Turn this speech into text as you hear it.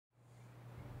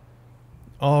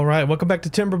All right, welcome back to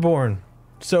Timberborn.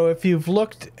 So if you've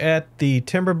looked at the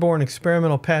Timberborn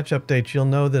experimental patch updates, you'll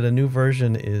know that a new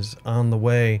version is on the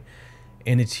way,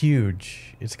 and it's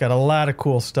huge. It's got a lot of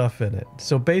cool stuff in it.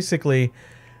 So basically,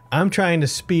 I'm trying to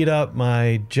speed up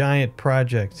my giant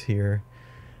project here,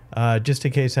 just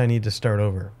in case I need to start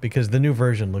over, because the new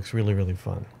version looks really, really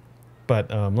fun.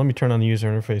 But let me turn on the user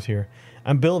interface here.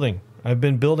 I'm building. I've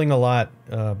been building a lot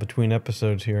between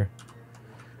episodes here.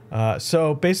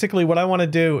 So basically what I want to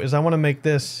do is I want to make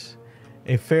this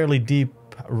a fairly deep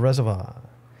reservoir.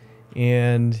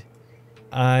 And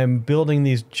I'm building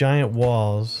these giant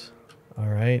walls.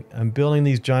 Alright, I'm building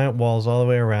these giant walls all the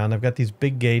way around. I've got these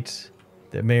big gates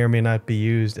that may or may not be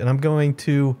used. And I'm going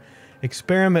to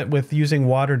experiment with using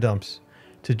water dumps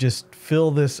to just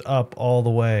fill this up all the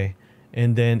way.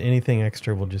 And then anything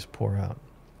extra will just pour out.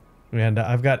 And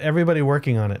I've got everybody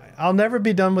working on it. I'll never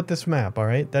be done with this map, all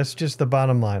right? That's just the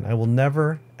bottom line. I will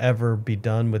never, ever be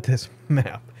done with this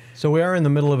map. So we are in the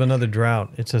middle of another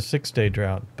drought. It's a 6-day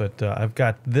drought, but I've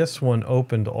got this one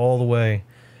opened all the way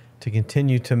to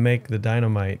continue to make the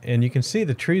dynamite. And you can see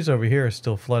the trees over here are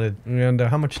still flooded. And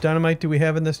how much dynamite do we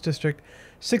have in this district?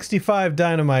 65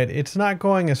 dynamite. It's not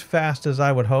going as fast as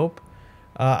I would hope.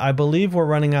 I believe we're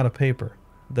running out of paper.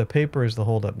 The paper is the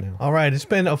holdup now. All right, it's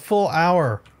been a full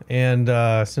hour and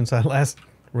since I last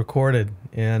recorded,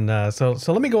 and so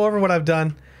let me go over what I've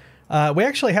done. We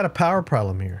actually had a power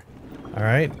problem here. All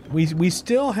right, we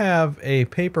still have a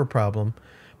paper problem,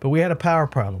 but we had a power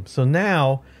problem. So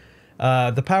now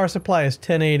the power supply is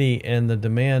 1080 and the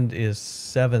demand is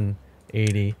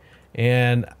 780,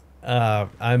 and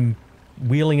I'm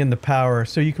wheeling in the power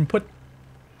so you can put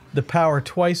the power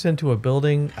twice into a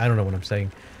building. I don't know what I'm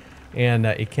saying. And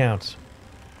it counts.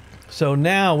 So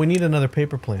now we need another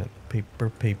paper plant.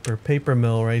 Paper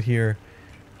mill right here.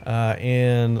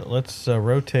 And let's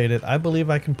rotate it. I believe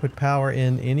I can put power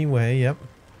in anyway. Yep.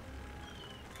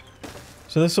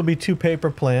 So this will be 2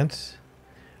 paper plants.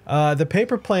 The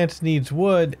paper plants needs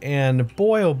wood, and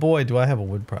boy oh boy do I have a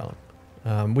wood problem.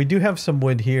 We do have some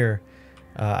wood here.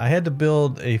 I had to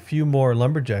build a few more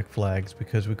lumberjack flags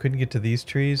because we couldn't get to these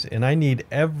trees, and I need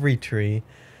every tree.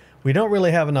 We don't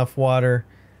really have enough water.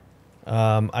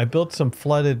 I built some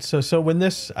flooded, so when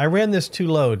I ran this too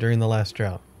low during the last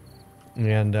drought,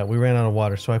 and we ran out of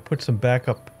water, so I put some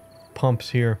backup pumps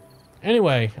here.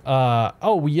 Anyway,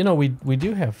 oh, you know, we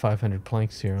do have 500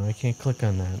 planks here, and I can't click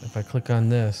on that. If I click on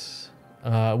this,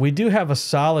 we do have a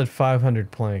solid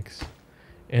 500 planks,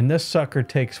 and this sucker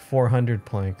takes 400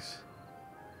 planks.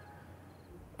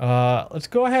 Let's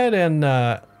go ahead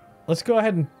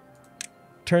and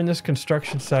turn this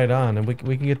construction site on, and we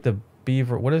can get the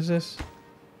beaver. What is this?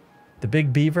 The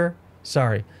big beaver?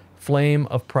 Sorry. Flame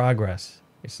of progress.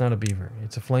 It's not a beaver.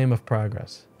 It's a flame of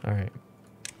progress. All right.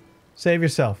 Save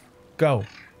yourself. Go.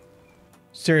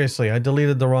 Seriously, I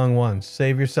deleted the wrong ones.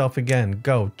 Save yourself again.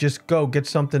 Go. Just go get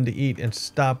something to eat and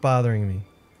stop bothering me.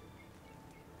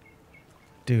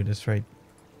 Dude, it's right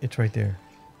there.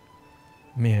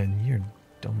 Man, you're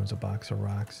dumb as a box of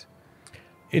rocks.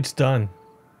 It's done.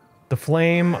 The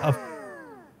flame of...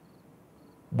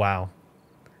 Wow.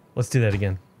 Let's do that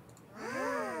again.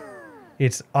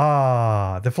 It's...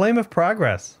 the flame of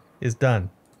progress is done.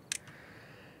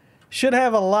 Should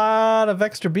have a lot of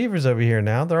extra beavers over here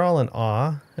now. They're all in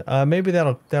awe. Maybe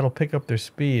that'll pick up their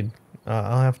speed.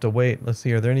 I'll have to wait. Let's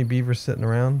see. Are there any beavers sitting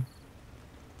around?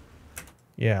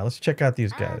 Yeah, let's check out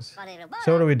these guys.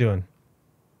 So what are we doing?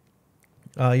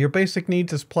 Your basic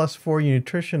needs is +4. Your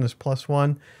nutrition is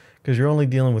 +1. Because you're only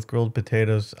dealing with grilled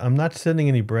potatoes. I'm not sending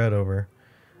any bread over.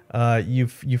 You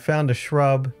found a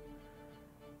shrub.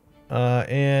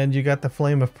 And you got the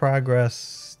flame of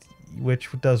progress, which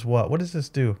does what? What does this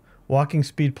do? Walking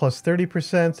speed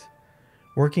 +30%.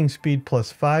 Working speed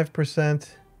 +5%.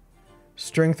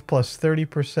 Strength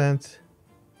 +30%.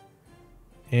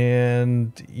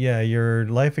 And yeah, your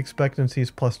life expectancy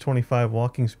is +25.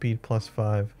 Walking speed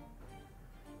 +5.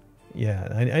 Yeah,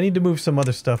 I need to move some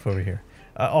other stuff over here.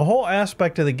 A whole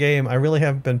aspect of the game I really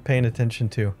haven't been paying attention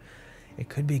to. It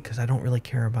could be because I don't really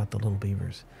care about the little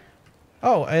beavers.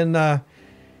 Oh, and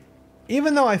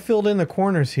even though I filled in the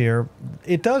corners here,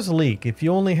 it does leak. If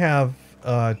you only have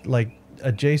like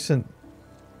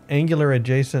angular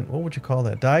adjacent, what would you call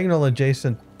that? Diagonal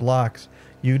adjacent blocks,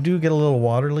 you do get a little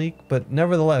water leak, but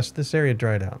nevertheless, this area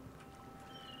dried out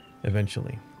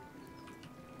eventually.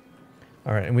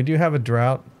 All right, and we do have a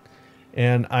drought.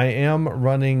 And I am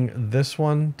running this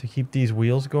one to keep these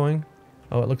wheels going.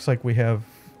 Oh, it looks like we don't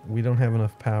have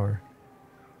enough power.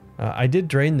 I did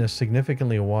drain this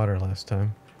significantly of water last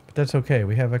time, but that's okay.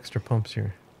 We have extra pumps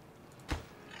here.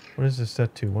 What is this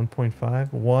set to?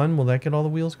 1.5? 1? Will that get all the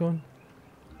wheels going?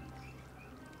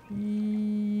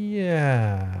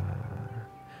 Yeah.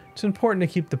 It's important to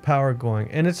keep the power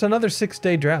going. And it's another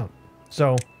 6-day drought.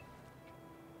 So,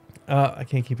 I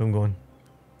can't keep them going.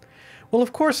 Well,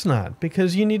 of course not,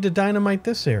 because you need to dynamite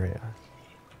this area.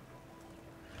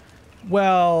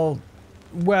 Well,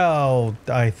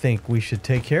 I think we should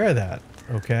take care of that,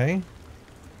 okay?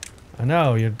 I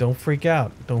know, don't freak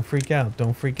out. Don't freak out.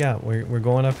 Don't freak out. We're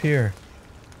going up here.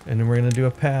 And then we're going to do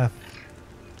a path.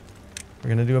 We're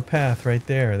going to do a path right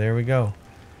there. There we go.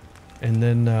 And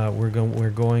then we're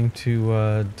going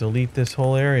to delete this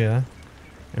whole area.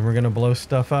 And we're going to blow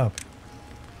stuff up.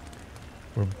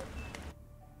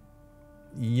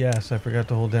 Yes, I forgot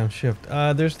to hold down shift.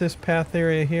 There's this path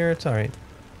area here. It's alright.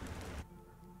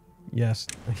 Yes.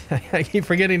 I keep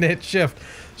forgetting to hit shift.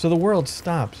 So the world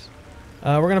stops.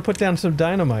 We're going to put down some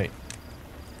dynamite.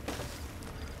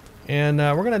 And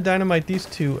we're going to dynamite these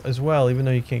two as well, even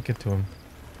though you can't get to them.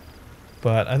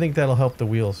 But I think that'll help the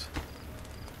wheels.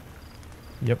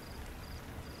 Yep.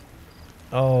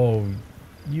 Oh,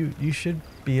 you should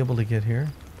be able to get here.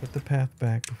 Put the path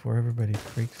back before everybody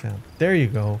freaks out. There you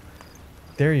go.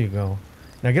 There you go.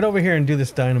 Now get over here and do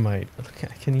this dynamite.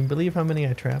 Can you believe how many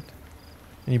I trapped?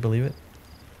 Can you believe it?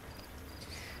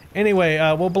 Anyway,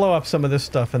 we'll blow up some of this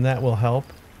stuff and that will help.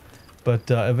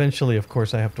 But eventually, of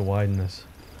course, I have to widen this.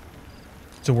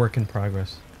 It's a work in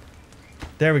progress.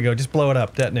 There we go. Just blow it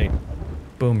up. Detonate.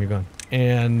 Boom, you're gone.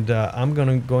 And I'm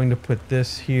going to put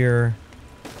this here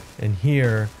and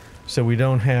here so we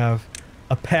don't have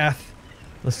a path.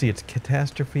 Let's see, it's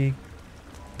catastrophe.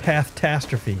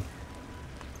 Path-tastrophe.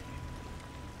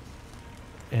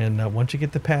 And once you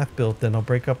get the path built, then I'll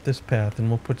break up this path and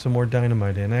we'll put some more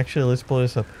dynamite in. Actually, let's blow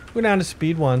this up. Go down to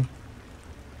speed 1.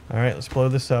 Alright, let's blow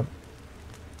this up.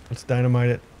 Let's dynamite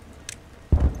it.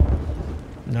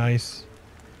 Nice.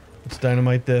 Let's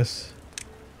dynamite this.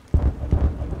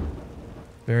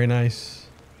 Very nice.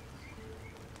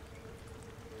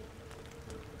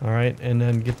 Alright, and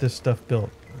then get this stuff built.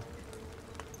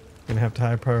 Gonna have to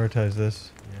high prioritize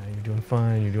this. Yeah, you're doing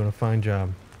fine. You're doing a fine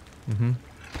job.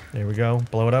 There we go.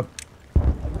 Blow it up.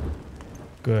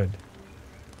 Good.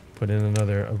 Put in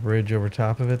a bridge over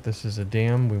top of it. This is a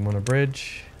dam. We want a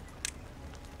bridge.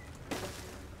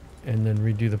 And then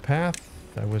redo the path.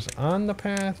 I was on the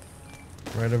path.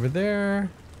 Right over there.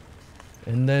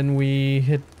 And then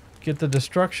we get the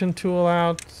destruction tool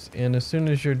out. And as soon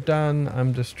as you're done,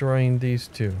 I'm destroying these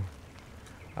two.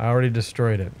 I already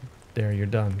destroyed it. There, you're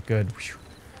done. Good.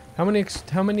 How many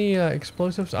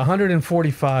explosives?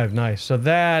 145. Nice. So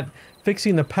that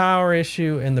fixing the power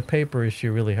issue and the paper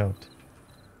issue really helped.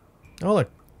 Oh look,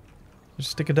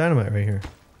 just stick a dynamite right here.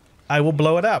 I will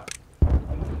blow it up.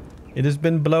 It has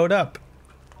been blowed up.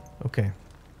 Okay.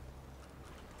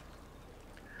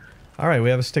 All right, we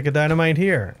have a stick of dynamite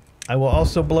here. I will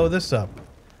also blow this up.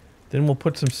 Then we'll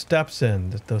put some steps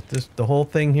in. The whole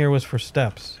thing here was for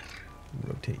steps.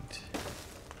 Rotate.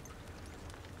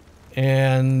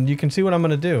 And you can see what I'm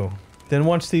going to do. Then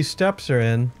once these steps are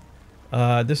in,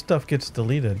 this stuff gets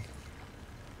deleted.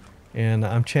 And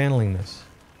I'm channeling this.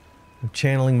 I'm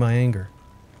channeling my anger.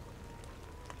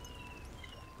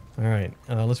 Alright,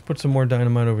 let's put some more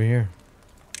dynamite over here.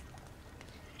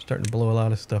 Starting to blow a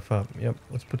lot of stuff up. Yep,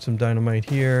 let's put some dynamite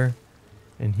here,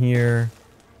 and here,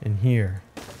 and here.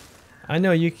 I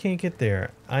know you can't get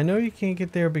there. I know you can't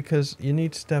get there because you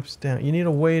need steps down. You need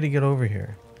a way to get over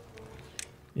here.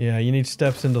 Yeah, you need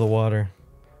steps into the water.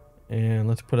 And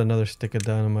let's put another stick of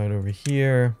dynamite over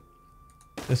here.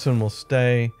 This one will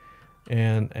stay.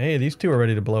 And hey, these two are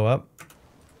ready to blow up.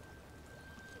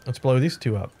 Let's blow these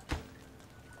two up.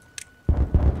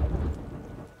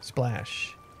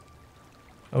 Splash.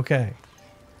 Okay.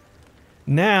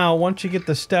 Now, once you get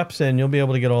the steps in, you'll be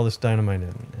able to get all this dynamite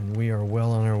in. And we are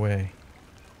well on our way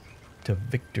to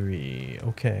victory.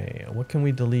 Okay, what can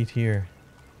we delete here?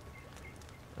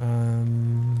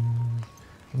 I'm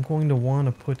going to want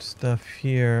to put stuff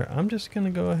here. I'm just going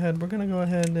to go ahead. We're going to go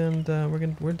ahead and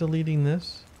we're deleting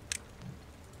this.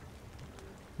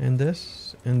 And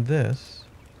this. And this.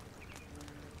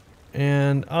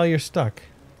 And oh, you're stuck.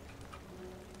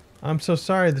 I'm so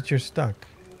sorry that you're stuck.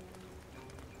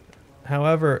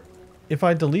 However, if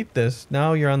I delete this,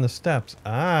 now you're on the steps.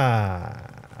 Ah,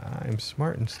 I'm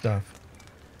smart and stuff.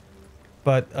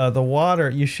 But the water,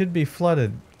 you should be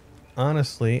flooded.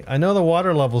 Honestly, I know the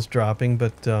water level's dropping,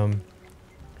 but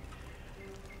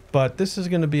this is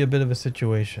going to be a bit of a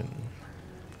situation.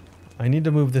 I need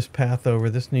to move this path over.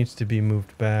 This needs to be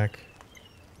moved back.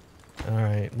 All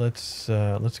right, let's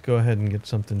go ahead and get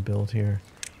something built here.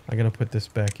 I'm gonna put this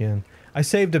back in. I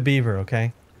saved a beaver,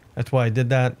 okay? That's why I did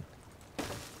that.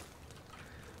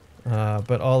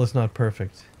 But all is not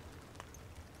perfect.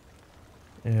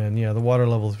 And yeah, the water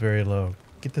level is very low.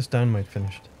 Get this dynamite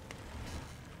finished.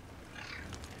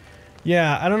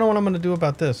 Yeah, I don't know what I'm going to do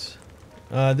about this.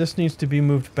 This needs to be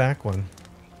moved back one.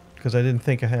 Because I didn't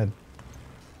think ahead.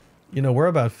 You know, we're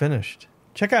about finished.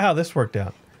 Check out how this worked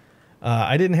out.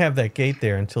 I didn't have that gate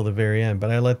there until the very end,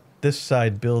 but I let this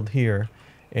side build here.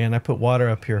 And I put water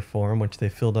up here for them, which they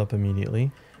filled up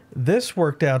immediately. This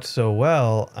worked out so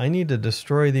well, I need to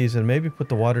destroy these and maybe put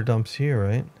the water dumps here,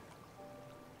 right?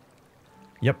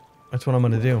 Yep, that's what I'm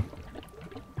going to do.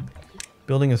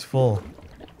 Building is full.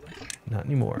 Not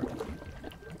anymore.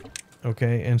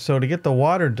 Okay, and so to get the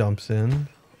water dumps in,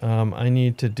 I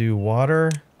need to do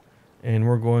water, and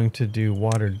we're going to do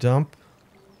water dump.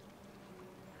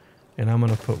 And I'm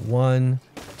going to put 1,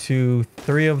 2,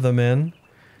 3 of them in.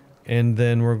 And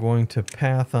then we're going to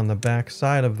path on the back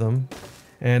side of them.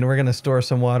 And we're going to store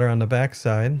some water on the back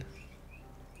side.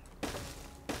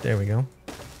 There we go.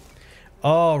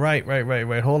 Oh, right.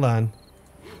 Hold on.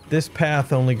 This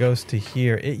path only goes to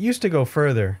here. It used to go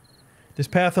further. This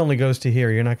path only goes to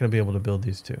here. You're not going to be able to build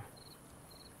these two.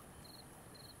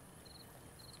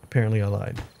 Apparently I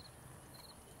lied.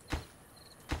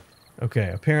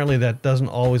 Okay, apparently that doesn't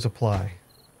always apply.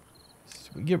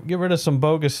 Get rid of some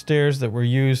bogus stairs that were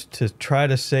used to try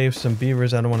to save some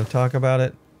beavers. I don't want to talk about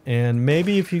it. And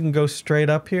maybe if you can go straight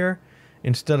up here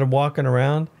instead of walking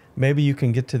around, maybe you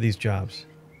can get to these jobs.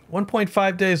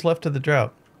 1.5 days left of the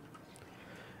drought.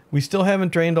 We still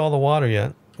haven't drained all the water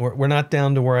yet. We're not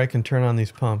down to where I can turn on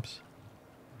these pumps.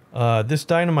 This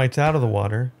dynamite's out of the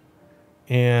water.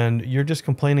 And you're just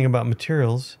complaining about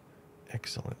materials.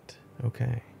 Excellent.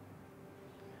 Okay.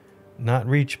 Not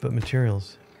reach, but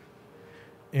materials.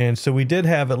 And so we did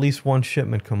have at least one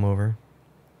shipment come over.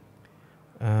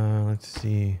 Let's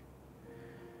see.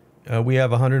 We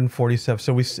have 147.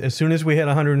 So as soon as we hit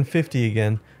 150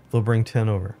 again, they'll bring 10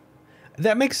 over.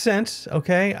 That makes sense,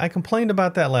 okay? I complained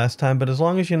about that last time, but as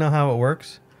long as you know how it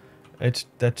works,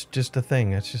 that's just a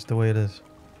thing. That's just the way it is.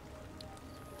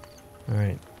 All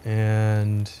right,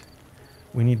 and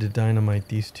we need to dynamite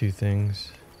these two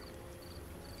things.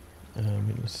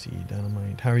 Let's see,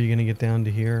 dynamite. How are you going to get down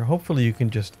to here? Hopefully you can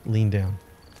just lean down.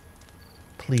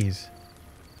 Please.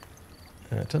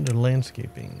 It's under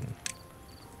landscaping.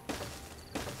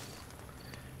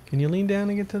 Can you lean down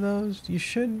and get to those? You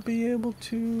should be able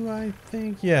to, I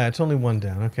think. Yeah, it's only one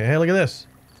down. Okay, hey, look at this.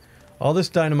 All this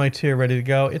dynamite's here ready to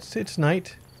go. It's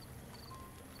night.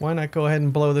 Why not go ahead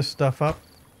and blow this stuff up?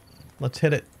 Let's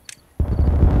hit it.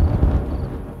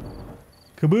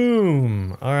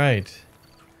 Kaboom! All right.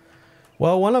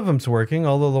 Well, one of them's working,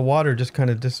 although the water just kind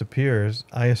of disappears.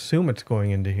 I assume it's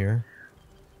going into here.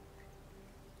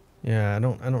 Yeah, I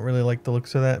don't really like the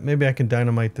looks of that. Maybe I can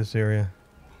dynamite this area.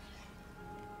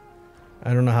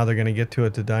 I don't know how they're going to get to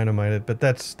it to dynamite it, but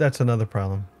that's another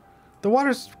problem. The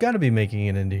water's got to be making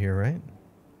it into here, right?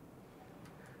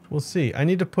 We'll see. I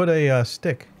need to put a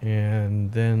stick,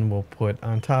 and then we'll put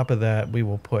on top of that, we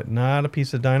will put not a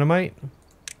piece of dynamite,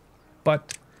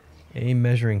 but a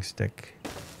measuring stick.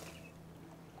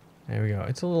 There we go.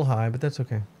 It's a little high, but that's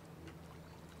okay.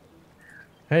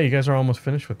 Hey, you guys are almost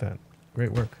finished with that.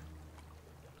 Great work.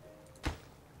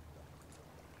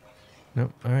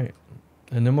 Nope. All right.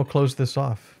 And then we'll close this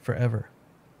off forever.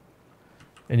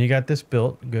 And you got this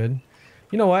built. Good.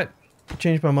 You know what? I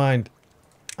changed my mind.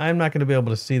 I'm not going to be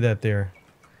able to see that there.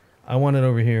 I want it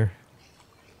over here.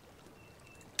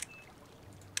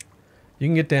 You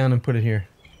can get down and put it here.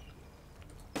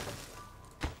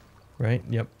 Right?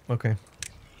 Yep. Okay.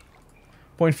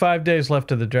 0.5 days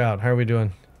left of the drought. How are we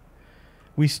doing?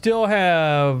 We still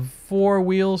have 4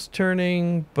 wheels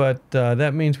turning, but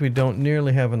that means we don't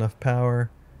nearly have enough power.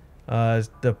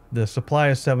 The supply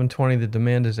is 720, the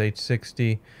demand is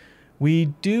 860. We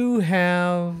do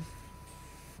have...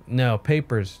 No,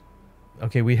 paper's...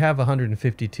 Okay, we have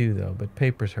 152 though, but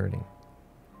paper's hurting.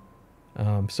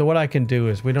 So what I can do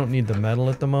is, we don't need the metal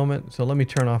at the moment, so let me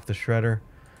turn off the shredder,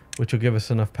 which will give us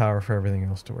enough power for everything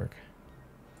else to work.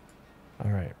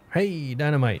 Alright. Hey,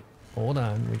 dynamite. Hold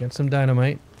on, we got some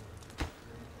dynamite.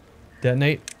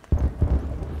 Detonate.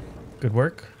 Good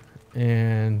work.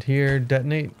 And here,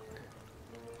 detonate.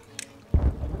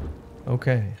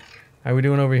 Okay. How are we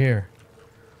doing over here?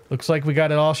 Looks like we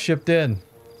got it all shipped in.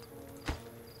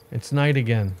 It's night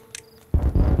again.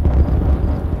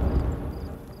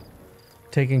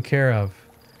 Taken care of.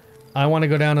 I want to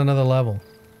go down another level.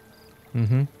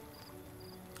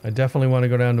 I definitely want to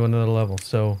go down to another level.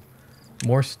 So,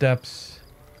 more steps.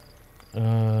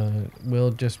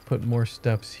 We'll just put more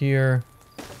steps here.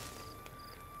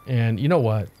 And you know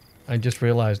what? I just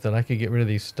realized that I could get rid of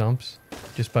these stumps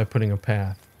just by putting a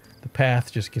path. The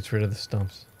path just gets rid of the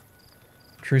stumps.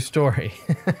 True story.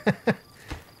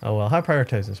 Oh well, high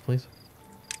prioritize this, please.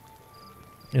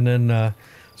 And then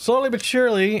slowly but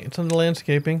surely, it's under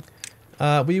landscaping.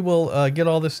 We will get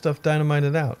all this stuff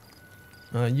dynamited out.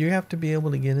 You have to be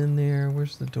able to get in there.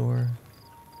 Where's the door?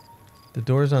 The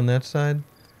door's on that side,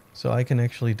 so I can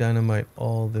actually dynamite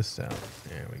all this out.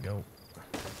 There we go.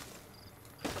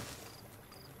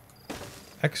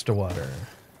 Extra water.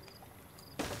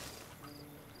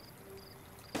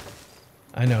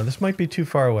 I know, this might be too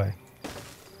far away.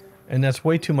 And that's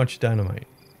way too much dynamite.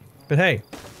 But hey,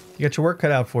 you got your work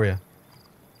cut out for you.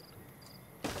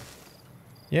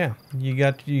 Yeah, you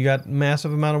got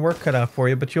massive amount of work cut out for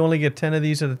you, but you only get 10 of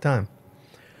these at a time.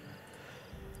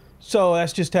 So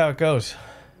that's just how it goes.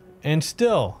 And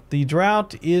still, the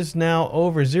drought is now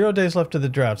over. 0 days left of the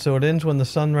drought, so it ends when the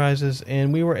sun rises,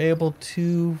 and we were able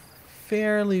to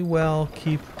fairly well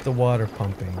keep the water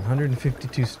pumping.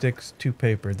 152 sticks, 2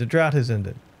 paper. The drought has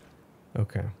ended.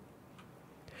 Okay.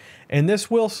 And this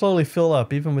will slowly fill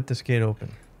up, even with this gate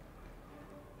open.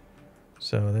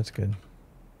 So that's good.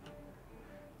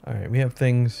 Alright, we have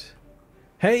things...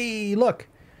 Hey, look!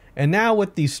 And now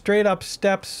with these straight up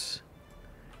steps,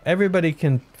 everybody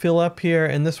can fill up here,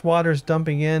 and this water's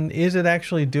dumping in. Is it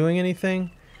actually doing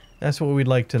anything? That's what we'd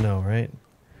like to know, right?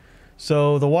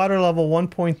 So the water level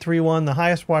 1.31, the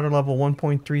highest water level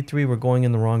 1.33, we're going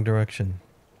in the wrong direction.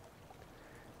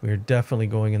 We're definitely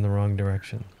going in the wrong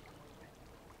direction.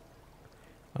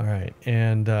 Alright,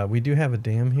 and we do have a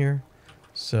dam here,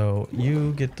 so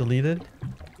you get deleted.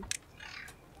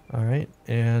 Alright,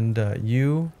 and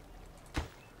you,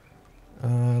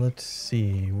 let's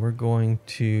see, we're going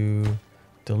to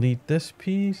delete this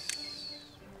piece.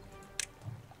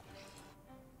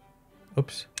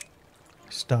 Oops.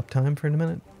 Stop time for a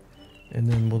minute.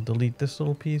 And then we'll delete this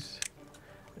little piece.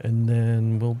 And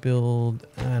then we'll build,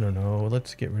 I don't know,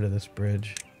 let's get rid of this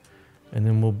bridge. And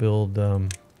then we'll build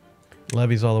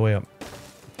levees all the way up.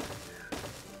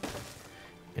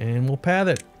 And we'll path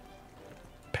it.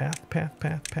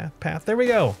 Path. There we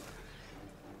go.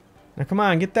 Now come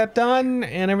on, get that done,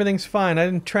 and everything's fine. I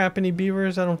didn't trap any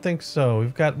beavers. I don't think so.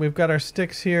 We've got our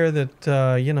sticks here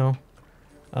that you know,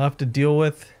 I'll have to deal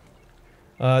with.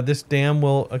 This dam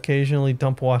will occasionally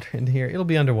dump water into here. It'll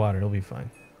be underwater. It'll be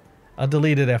fine. I'll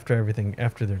delete it after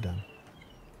they're done.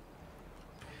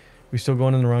 We still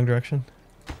going in the wrong direction?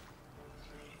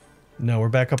 No, we're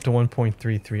back up to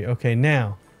 1.33. Okay,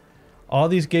 now all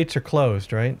these gates are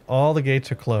closed, right? All the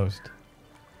gates are closed.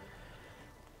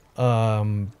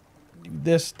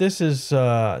 This is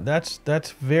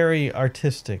that's very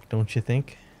artistic, don't you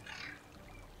think?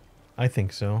 I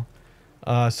think so.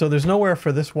 So there's nowhere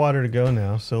for this water to go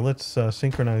now, so let's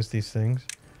synchronize these things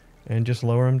and just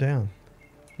lower them down.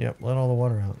 Yep, let all the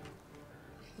water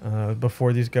out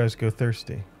before these guys go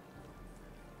thirsty.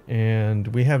 And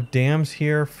we have dams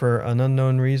here for an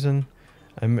unknown reason.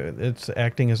 It's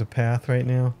acting as a path right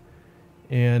now.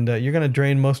 And you're going to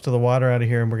drain most of the water out of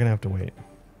here, and we're going to have to wait.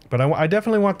 But I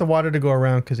definitely want the water to go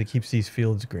around because it keeps these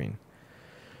fields green.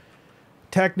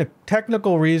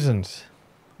 Technical reasons.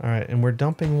 All right, and we're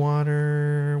dumping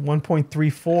water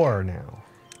 1.34 now.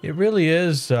 It really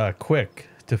is quick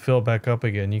to fill back up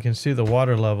again. You can see the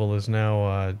water level is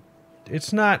now,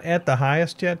 it's not at the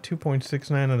highest yet,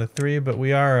 2.69 out of 3, but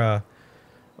we are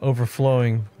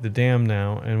overflowing the dam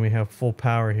now, and we have full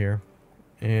power here.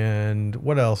 And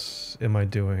what else am I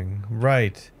doing?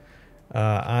 Right.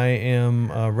 I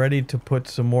am ready to put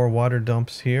some more water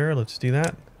dumps here. Let's do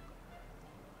that.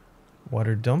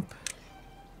 Water dump.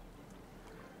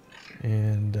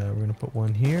 And we're going to put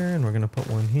one here, and we're going to put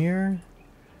one here.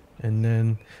 And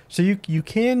then, so you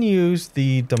can use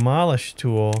the demolish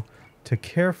tool to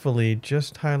carefully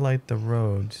just highlight the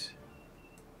roads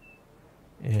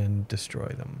and destroy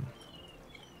them.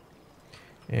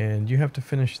 And you have to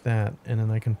finish that, and then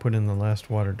I can put in the last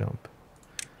water dump.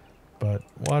 But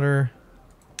water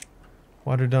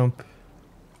dump,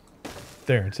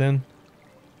 there, it's in.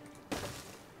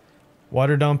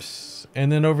 Water dumps,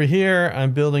 and then over here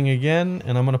I'm building again,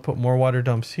 and I'm going to put more water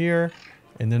dumps here.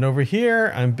 And then over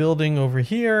here I'm building over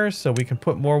here so we can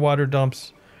put more water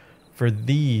dumps for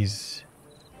these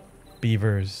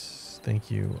beavers.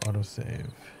 Thank you, autosave.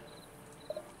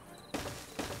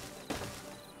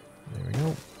 There we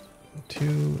go.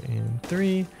 2 and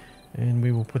 3, and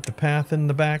we will put the path in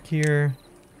the back here.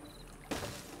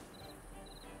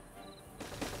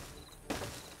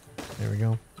 There we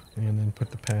go. And then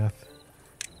put the path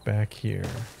back here.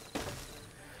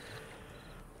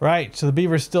 Right, so the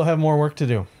beavers still have more work to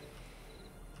do.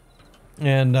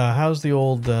 And how's the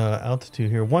old altitude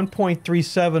here? 1.37,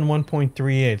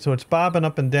 1.38. So it's bobbing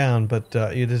up and down, but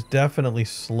it is definitely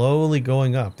slowly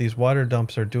going up. These water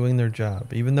dumps are doing their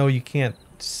job. Even though you can't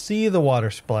see the water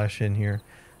splash in here,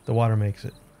 the water makes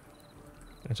it.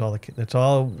 That's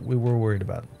all we were worried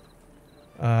about.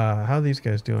 How are these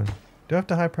guys doing? Do I have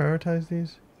to high prioritize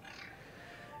these?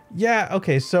 Yeah,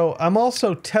 okay, so I'm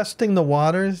also testing the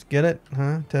waters. Get it?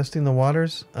 Huh? Testing the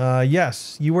waters?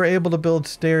 Yes, you were able to build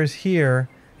stairs here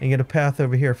and get a path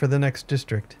over here for the next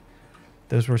district.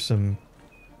 Those were some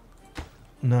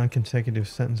non-consecutive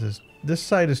sentences. This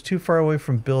site is too far away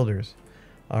from builders.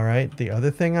 Alright, the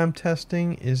other thing I'm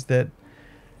testing is that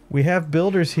we have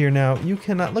builders here now. You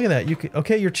cannot... Look at that. You can,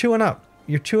 okay, you're chewing up.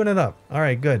 You're chewing it up.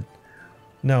 Alright, good.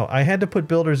 No, I had to put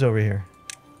builders over here.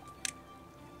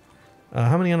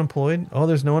 How many unemployed? Oh,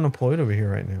 there's no unemployed over here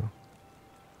right now.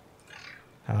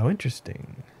 How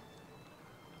interesting.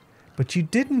 But you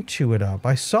didn't chew it up.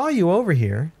 I saw you over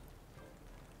here.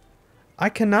 I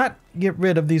cannot get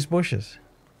rid of these bushes.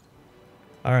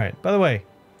 Alright, by the way.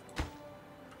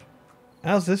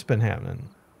 How's this been happening?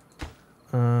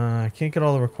 I can't get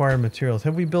all the required materials.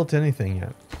 Have we built anything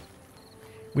yet?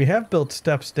 We have built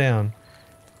steps down.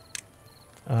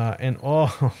 And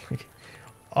oh,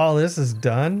 all this is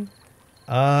done.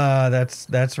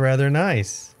 That's rather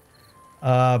nice.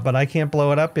 But I can't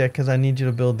blow it up yet because I need you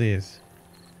to build these.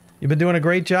 You've been doing a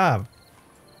great job,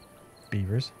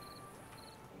 beavers.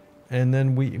 And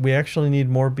then we actually need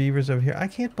more beavers over here. I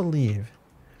can't believe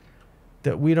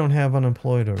that we don't have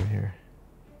unemployed over here.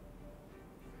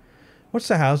 What's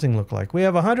the housing look like? We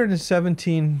have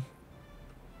 117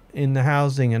 in the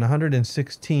housing and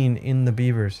 116 in the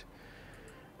beavers.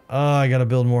 Oh, I gotta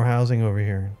build more housing over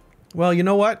here. Well, you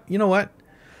know what? You know what?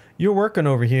 You're working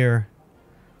over here.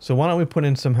 So why don't we put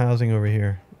in some housing over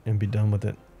here and be done with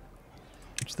it?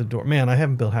 It's the door. Man, I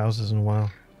haven't built houses in a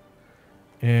while.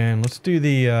 And let's do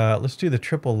the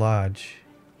triple lodge.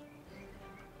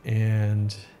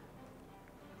 And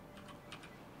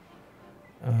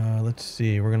let's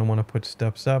see. We're gonna want to put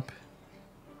steps up.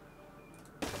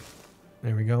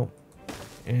 There we go.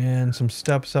 And some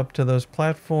steps up to those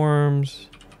platforms.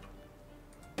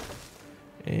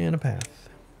 And a path.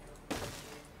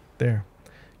 There.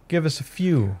 Give us a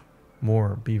few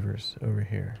more beavers over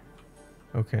here.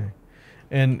 Okay.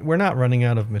 And we're not running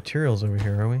out of materials over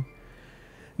here, are we?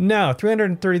 No,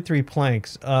 333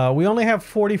 planks. We only have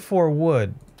 44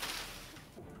 wood.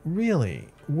 Really?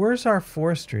 Where's our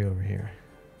forestry over here?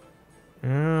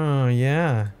 Oh,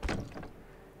 yeah.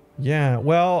 Yeah,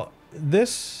 well,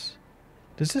 this...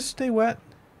 Does this stay wet?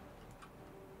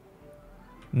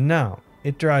 No,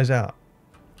 it dries out.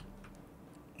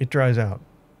 It dries out.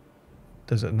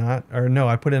 Does it not? Or no,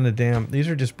 I put in a dam. These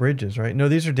are just bridges, right? No,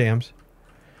 these are dams.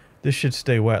 This should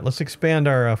stay wet. Let's expand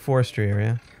our forestry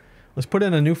area. Let's put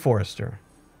in a new forester.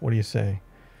 What do you say?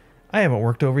 I haven't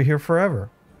worked over here forever.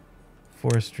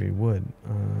 Forestry, wood.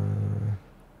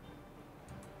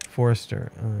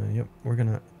 Forester. Yep, we're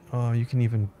gonna... Oh, you can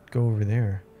even go over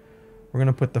there. We're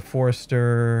gonna put the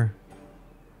forester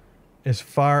as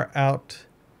far out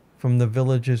from the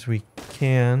village as we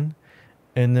can.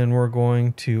 And then we're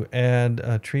going to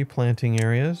add tree planting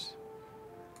areas.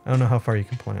 I don't know how far you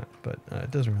can plant, but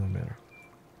it doesn't really matter.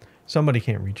 Somebody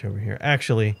can't reach over here.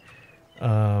 Actually,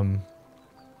 yeah.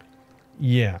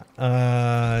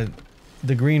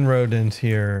 The green road ends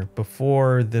here.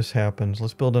 Before this happens,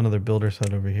 let's build another builder's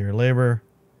hut over here. Labor.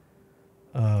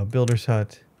 Builder's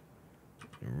hut.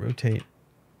 Rotate.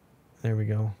 There we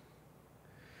go.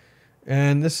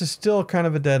 And this is still kind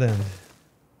of a dead end.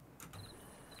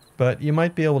 But you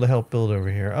might be able to help build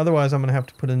over here. Otherwise, I'm going to have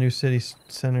to put a new city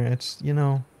center. It's, you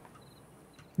know.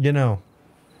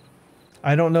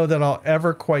 I don't know that I'll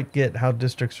ever quite get how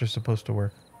districts are supposed to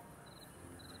work.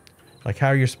 Like how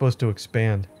you're supposed to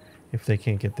expand if they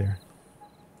can't get there.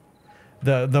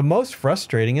 The most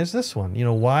frustrating is this one. You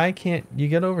know, why can't you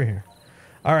get over here?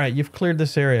 All right, you've cleared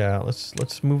this area out.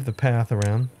 Let's move the path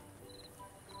around.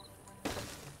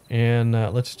 And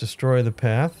let's destroy the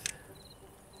path.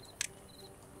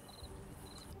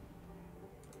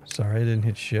 Sorry, I didn't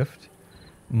hit shift.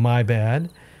 My bad.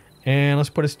 And let's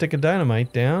put a stick of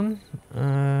dynamite down.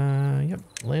 Yep,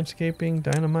 landscaping,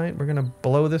 dynamite. We're going to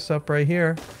blow this up right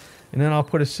here. And then I'll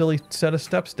put a silly set of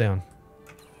steps down.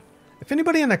 If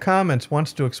anybody in the comments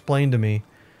wants to explain to me,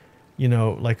 you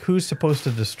know, like who's supposed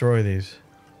to destroy these.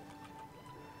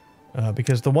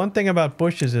 Because the one thing about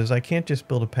bushes is I can't just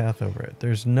build a path over it.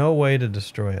 There's no way to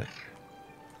destroy it.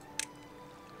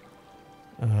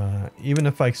 Even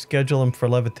if I schedule them for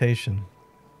levitation.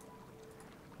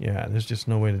 Yeah, there's just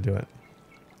no way to do it.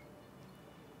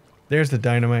 There's the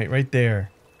dynamite right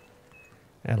there.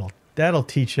 That'll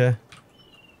teach you.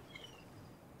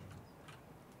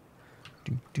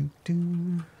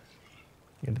 Get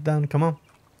it done. Come on.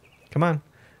 Come on.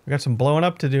 We got some blowing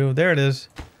up to do. There it is.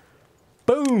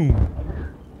 Boom.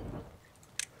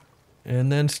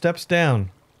 And then steps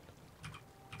down.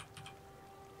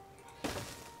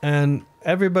 And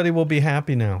everybody will be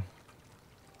happy now.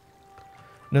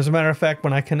 And as a matter of fact,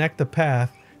 when I connect the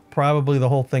path, probably the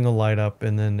whole thing will light up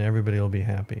and then everybody will be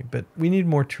happy. But we need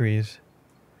more trees.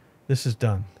 This is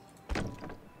done.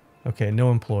 Okay,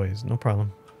 no employees. No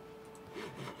problem.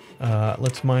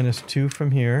 Let's -2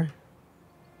 from here.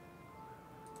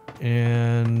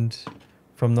 And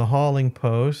from the hauling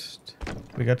post,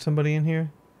 we got somebody in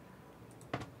here?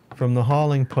 From the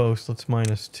hauling post, let's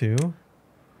 -2.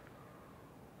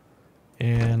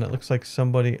 And it looks like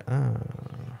somebody...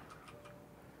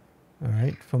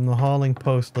 Alright, from the hauling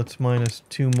post, let's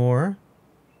 -2 more.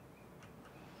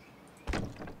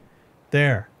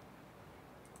 There.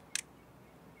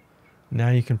 Now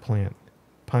you can plant.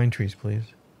 Pine trees,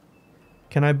 please.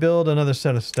 Can I build another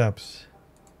set of steps?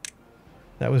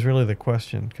 That was really the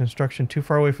question. Construction too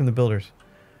far away from the builders.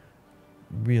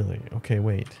 Really? Okay,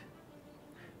 wait.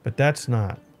 But that's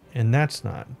not. And that's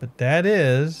not. But that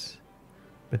is.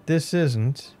 But this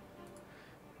isn't.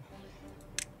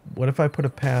 What if I put a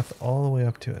path all the way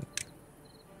up to it?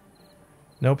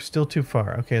 Nope, still too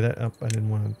far. Okay, that up. I didn't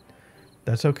want to.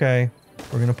 That's okay.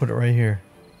 We're going to put it right here.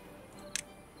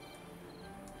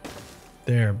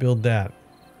 There, build that.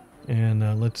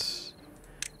 And let's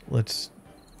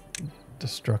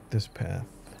destruct this path.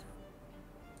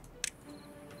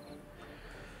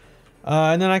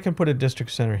 And then I can put a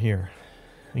district center here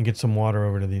and get some water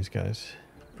over to these guys.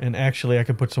 And actually I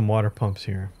could put some water pumps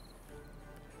here.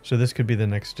 So this could be the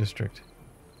next district.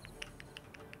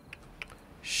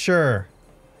 Sure.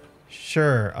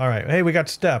 Sure. All right. Hey, we got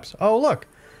steps. Oh, look.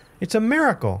 It's a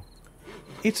miracle.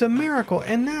 It's a miracle.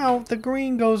 And now the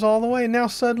green goes all the way. Now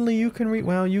suddenly you can reach,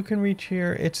 well, you can reach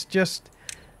here. It's just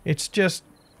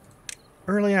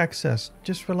early access.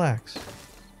 Just relax.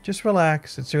 Just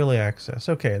relax. It's early access.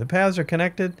 Okay, the paths are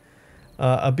connected.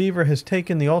 A beaver has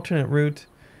taken the alternate route.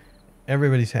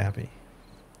 Everybody's happy.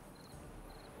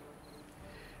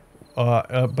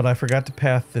 But I forgot to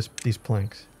path these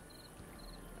planks.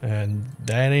 And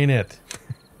that ain't it.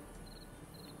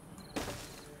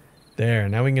 There,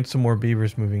 now we can get some more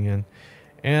beavers moving in.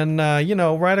 And you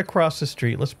know, right across the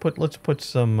street, let's put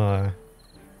some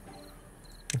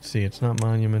let's see, it's not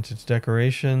monuments, it's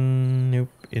decoration. Nope,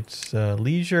 it's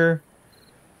leisure.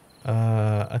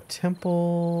 A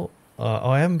temple. Oh,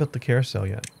 I haven't built the carousel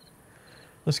yet.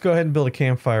 Let's go ahead and build a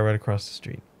campfire right across the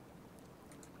street.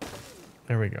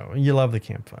 There we go. You love the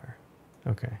campfire.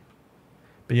 Okay.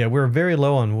 But yeah, we're very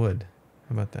low on wood.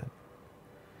 How about that?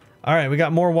 All right, we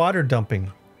got more water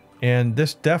dumping. And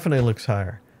this definitely looks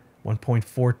higher.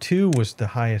 1.42 was the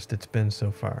highest it's been so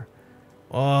far.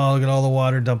 Oh, look at all the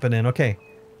water dumping in. Okay.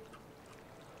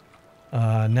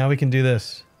 Now we can do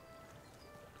this.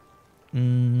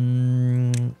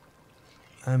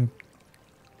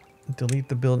 Delete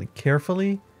the building.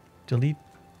 Carefully delete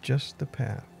just the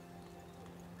path.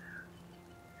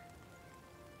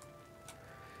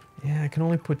 Yeah, I can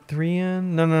only put 3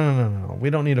 in. No. We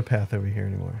don't need a path over here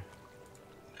anymore.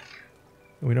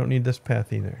 We don't need this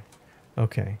path either.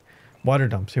 Okay. Water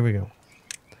dumps. Here we go.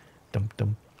 Dump,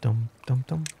 dump, dump, dump,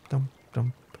 dump, dump,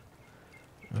 dump.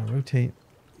 Rotate.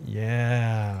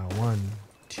 Yeah. 1,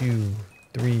 2,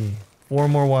 3, 4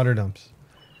 more water dumps.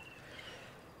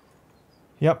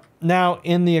 Yep. Now,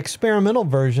 in the experimental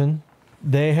version,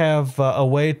 they have a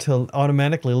way to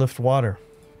automatically lift water.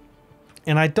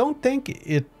 And I don't think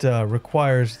it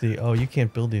requires the... Oh, you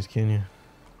can't build these, can you?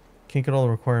 Can't get all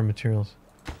the required materials.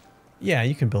 Yeah,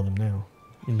 you can build them now.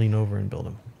 You lean over and build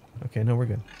them. Okay, no, we're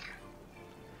good.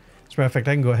 As a matter of fact,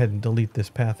 I can go ahead and delete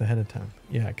this path ahead of time.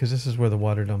 Yeah, because this is where the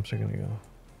water dumps are going to go.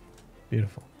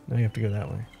 Beautiful. Now you have to go that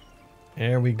way.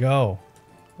 There we go.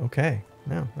 Okay,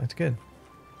 now that's good.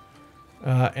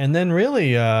 And then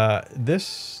really,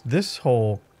 this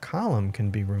whole column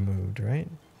can be removed, right?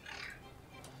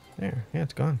 There, yeah,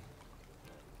 it's gone.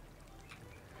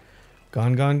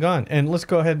 Gone, gone, gone. And let's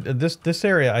go ahead. This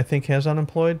area, I think, has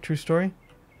unemployed. True story.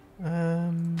 We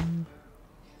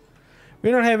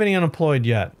don't have any unemployed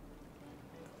yet.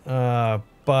 But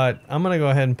I'm going to go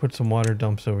ahead and put some water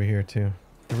dumps over here, too.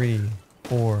 3,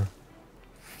 4,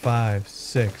 5,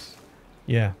 6.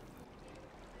 Yeah.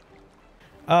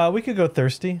 We could go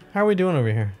thirsty. How are we doing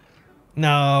over here?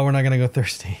 No, we're not going to go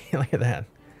thirsty. Look at that.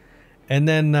 And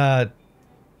then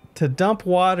to dump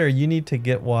water, you need to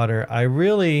get water. I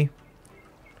really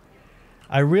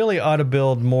ought to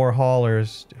build more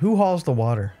haulers. Who hauls the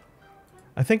water?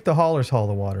 I think the haulers haul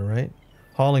the water, right?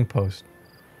 Hauling post.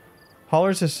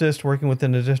 Haulers assist working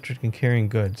within the district and carrying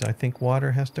goods. I think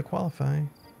water has to qualify.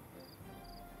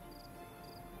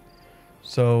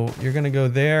 So you're going to go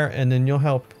there, and then you'll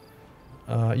help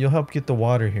get the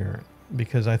water here,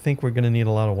 because I think we're going to need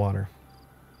a lot of water.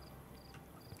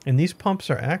 And these pumps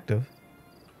are active.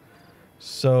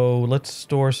 So let's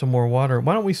store some more water.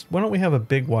 Why don't we have a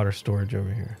big water storage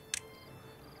over here?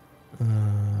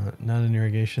 Not an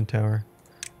irrigation tower.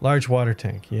 Large water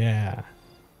tank. Yeah.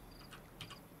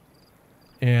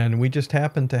 And we just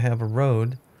happen to have a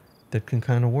road that can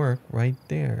kind of work right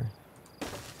there.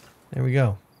 There we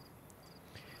go.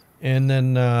 And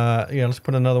then, yeah, let's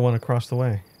put another one across the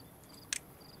way.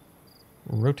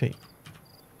 Rotate.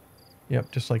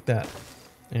 Yep, just like that.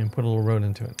 And put a little road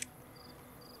into it.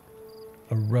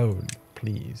 A road,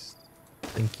 please.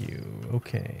 Thank you.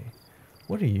 Okay.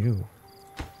 What are you?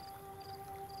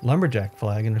 Lumberjack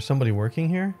flag, and there's somebody working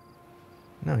here?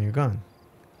 No, you're gone.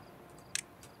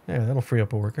 Yeah, that'll free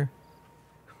up a worker.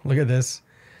 Look at this.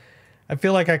 I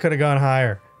feel like I could have gone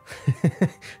higher.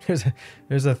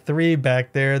 There's a 3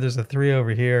 back there. There's a 3 over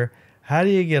here. How do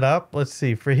you get up? Let's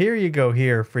see. For here, you go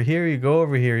here. For here, you go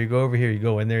over here. You go over here. You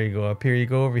go, and there you go. Up here, you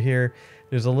go over here.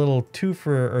 There's a little 2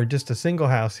 for, or just a single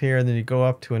house here, and then you go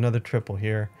up to another triple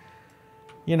here.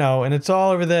 You know, and it's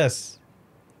all over this.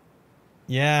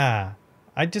 Yeah.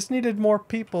 I just needed more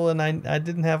people, and I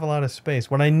didn't have a lot of space.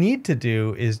 What I need to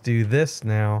do is do this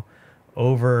now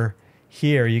over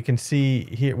here. You can see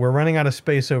here we're running out of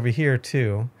space over here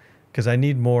too, because I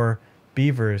need more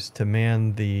beavers to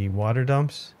man the water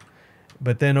dumps.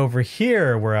 But then over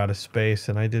here we're out of space,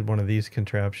 and I did one of these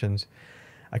contraptions.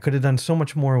 I could have done so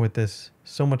much more with this,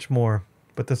 so much more,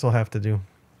 but this will have to do.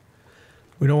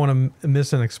 We don't want to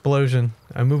miss an explosion.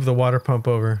 I moved the water pump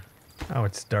over. Oh,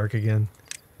 it's dark again.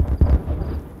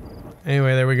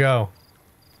 Anyway, there we go.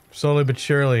 Slowly but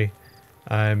surely,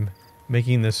 I'm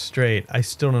making this straight. I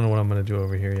still don't know what I'm going to do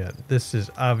over here yet. This is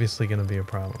obviously going to be a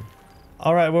problem.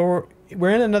 All right, well,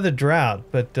 we're in another drought,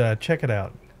 but check it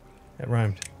out. It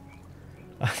rhymed.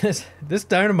 This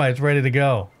dynamite's ready to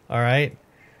go. All right.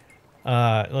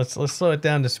 Let's slow it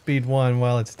down to speed 1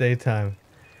 while it's daytime,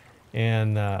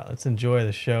 and let's enjoy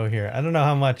the show here. I don't know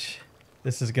how much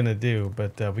this is going to do,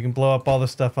 but we can blow up all the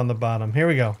stuff on the bottom. Here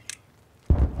we go.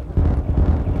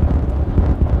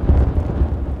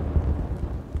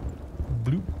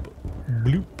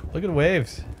 Bloop. Look at the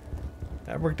waves.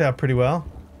 That worked out pretty well.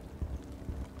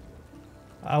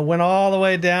 I went all the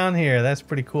way down here. That's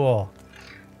pretty cool.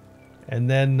 And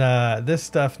then this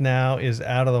stuff now is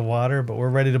out of the water, but we're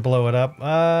ready to blow it up.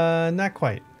 Not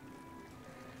quite.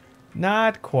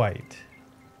 Not quite.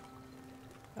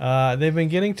 They've been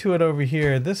getting to it over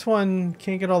here. This one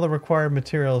can't get all the required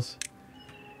materials.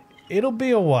 It'll be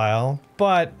a while,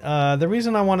 but the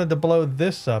reason I wanted to blow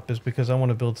this up is because I want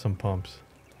to build some pumps.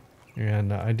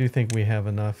 And I do think we have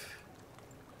enough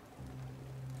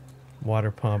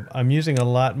water pump. I'm using a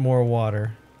lot more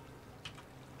water,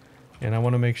 and I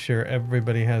want to make sure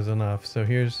everybody has enough. So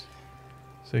here's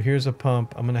a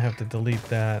pump. I'm gonna have to delete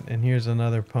that, and here's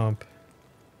another pump.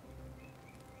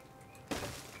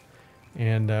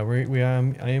 And I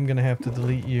am gonna have to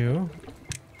delete you,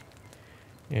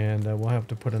 and we'll have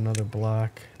to put another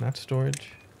block, not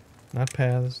storage, not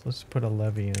paths. Let's put a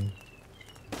levee in.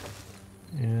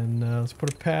 And let's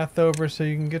put a path over so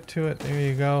you can get to it. There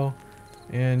you go.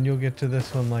 And you'll get to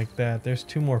this one like that. There's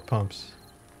 2 more pumps.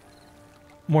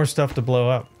 More stuff to blow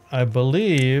up. I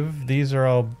believe these are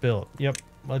all built. Yep.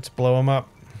 Let's blow them up.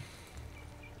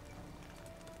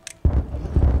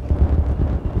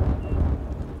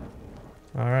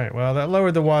 Alright. Well, that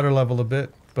lowered the water level a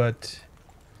bit, but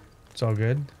it's all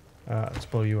good. Let's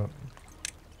blow you up.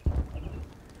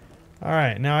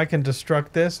 Alright. Now I can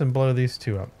destruct this and blow these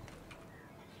 2 up.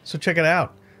 So check it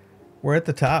out. We're at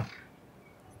the top.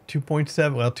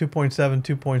 2.7, well, 2.7,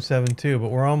 2.72, but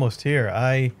we're almost here.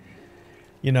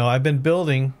 I've been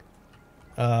building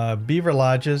beaver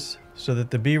lodges so that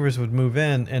the beavers would move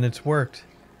in, and it's worked.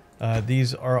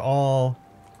 These are all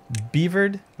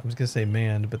beavered. I was going to say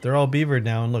manned, but they're all beavered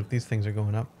now, and look, these things are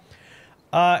going up.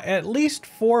 At least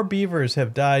 4 beavers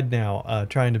have died now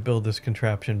trying to build this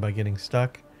contraption by getting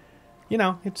stuck. You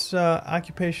know, it's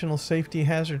occupational safety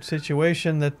hazard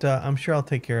situation that I'm sure I'll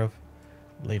take care of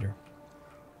later.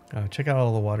 Check out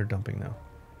all the water dumping now.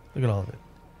 Look at all of it.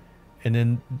 And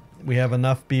then we have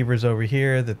enough beavers over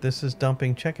here that this is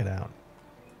dumping. Check it out.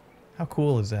 How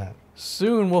cool is that?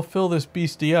 Soon we'll fill this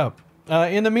beastie up.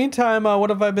 In the meantime, what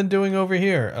have I been doing over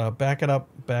here? Back it up,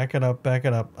 back it up, back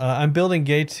it up. I'm building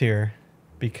gates here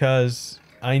because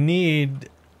I need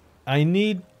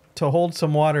to hold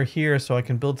some water here so I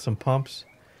can build some pumps.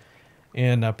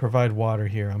 and provide water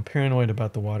here. I'm paranoid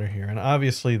about the water here. And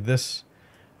obviously this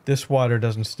water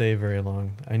doesn't stay very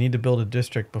long. I need to build a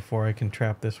district before I can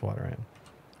trap this water in.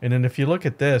 And then if you look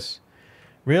at this,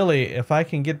 really, if I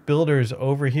can get builders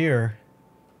over here,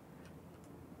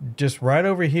 just right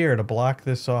over here to block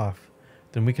this off,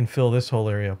 then we can fill this whole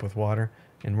area up with water,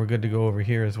 and we're good to go over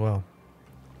here as well.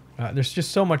 There's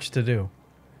just so much to do.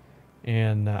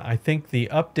 And I think the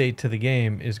update to the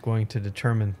game is going to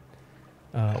determine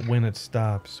when it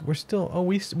stops. We're still... Oh,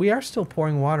 we are still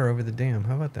pouring water over the dam.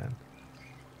 How about that?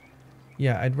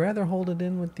 Yeah, I'd rather hold it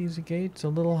in with these gates a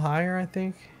little higher, I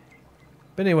think.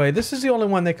 But anyway, this is the only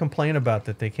one they complain about,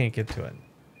 that they can't get to it.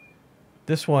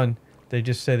 This one, they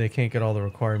just say they can't get all the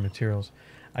required materials.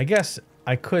 I guess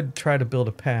I could try to build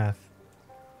a path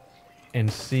and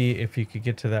see if you could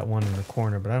get to that one in the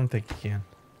corner, but I don't think you can.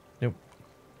 Nope.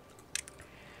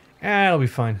 It'll be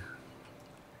fine.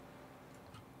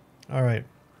 All right.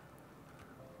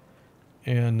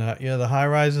 And yeah, the high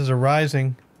rises are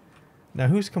rising. Now,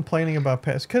 who's complaining about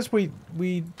paths? Because we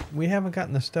haven't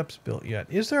gotten the steps built yet.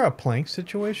 Is there a plank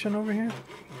situation over here?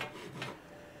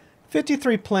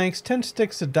 53 planks, 10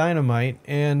 sticks of dynamite,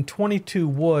 and 22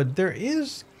 wood. There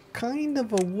is kind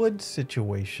of a wood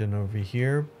situation over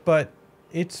here, but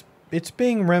it's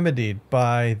being remedied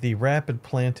by the rapid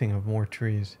planting of more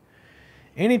trees.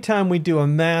 Anytime we do a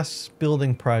mass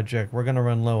building project, we're going to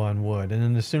run low on wood. And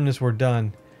then as soon as we're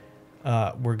done,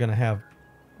 we're going to have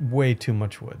way too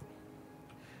much wood.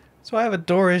 So I have a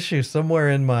door issue somewhere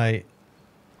in my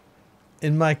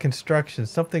construction.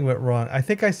 Something went wrong. I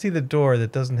think I see the door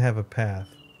that doesn't have a path.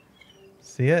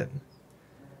 See it?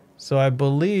 So I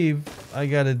believe I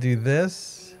got to do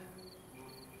this.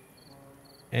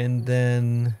 And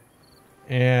then...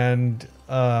 And,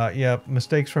 yeah,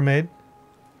 mistakes were made.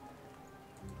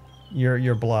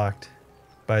 You're blocked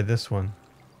by this one.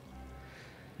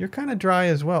 You're kind of dry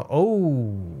as well.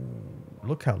 Oh,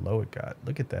 look how low it got.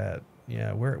 Look at that.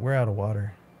 Yeah, we're out of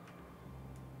water.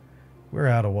 We're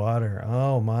out of water.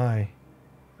 Oh my.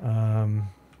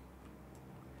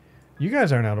 You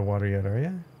guys aren't out of water yet, are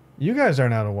you? You guys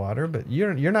aren't out of water, but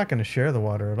you're not going to share the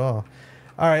water at all.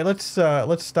 All right, let's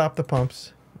stop the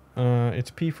pumps.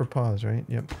 It's P for pause, right?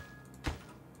 Yep.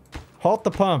 Halt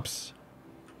the pumps.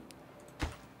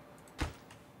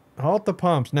 Halt the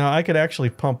pumps. Now I could actually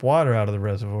pump water out of the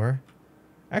reservoir.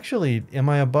 Actually, am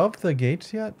I above the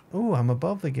gates yet? Ooh, I'm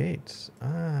above the gates.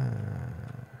 Ah.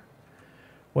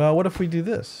 Well, what if we do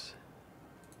this?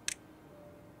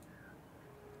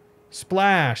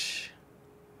 Splash.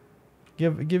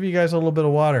 Give you guys a little bit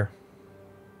of water.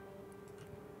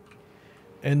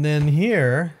 And then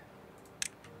here,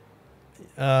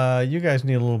 you guys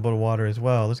need a little bit of water as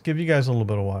well. Let's give you guys a little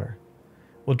bit of water.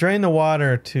 We'll drain the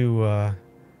water to,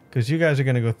 because you guys are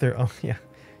going to go oh, yeah.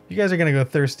 You guys are going to go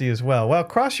thirsty as well. Well,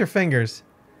 cross your fingers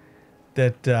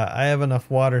that I have enough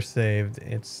water saved.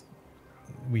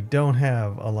 We don't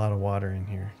have a lot of water in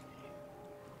here.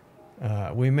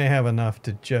 We may have enough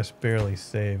to just barely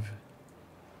save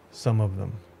some of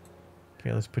them.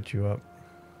 Okay, let's put you up.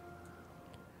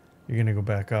 You're going to go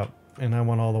back up. And I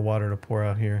want all the water to pour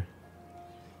out here.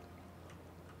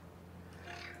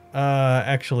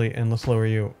 Actually, and let's lower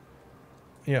you.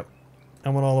 Yep. I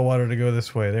want all the water to go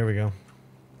this way. There we go.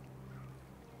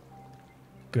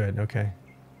 Good, okay.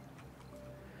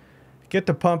 Get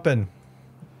to pumping.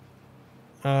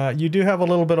 You do have a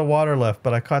little bit of water left,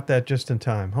 but I caught that just in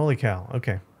time. Holy cow,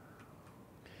 okay.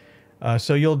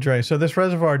 So you'll drain. So this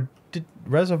reservoir did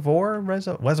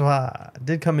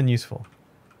come in useful.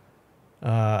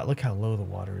 Look how low the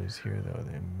water is here, though.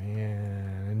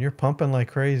 Man, and you're pumping like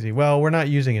crazy. Well, we're not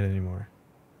using it anymore.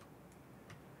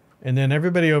 And then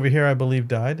everybody over here, I believe,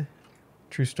 died.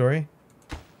 True story.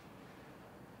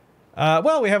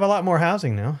 Well, we have a lot more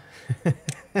housing now.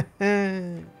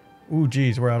 Ooh,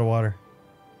 geez, we're out of water.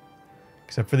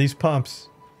 Except for these pumps.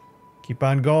 Keep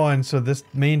on going so this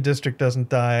main district doesn't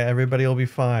die. Everybody will be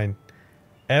fine.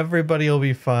 Everybody will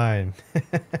be fine.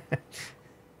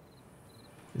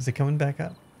 Is it coming back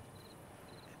up?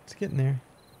 It's getting there.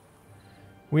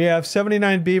 We have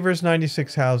 79 beavers,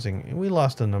 96 housing. We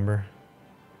lost a number.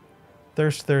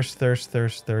 Thirst, thirst, thirst,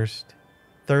 thirst, thirst.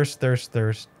 Thirst, thirst,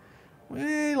 thirst.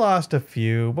 We lost a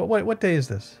few. But what day is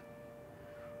this?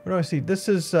 What do I see? This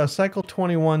is cycle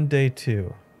 21, day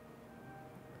 2.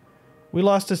 We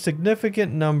lost a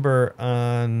significant number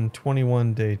on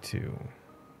 21, day 2.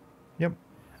 Yep.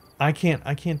 I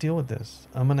can't deal with this.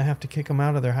 I'm going to have to kick them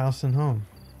out of their house and home.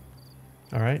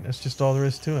 All right, that's just all there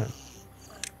is to it.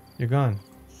 You're gone.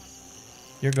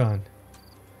 You're gone.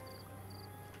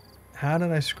 How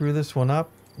did I screw this one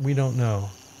up? We don't know.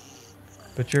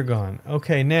 But you're gone.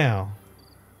 Okay, now.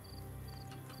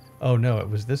 Oh no, it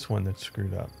was this one that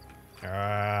screwed up.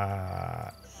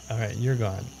 Ah. Alright, you're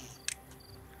gone.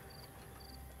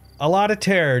 A lot of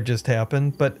terror just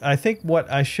happened, but I think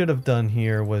what I should have done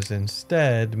here was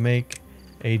instead make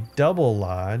a double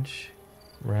lodge,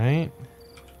 right?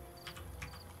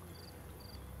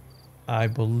 I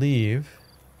believe.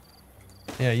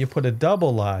 Yeah, you put a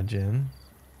double lodge in.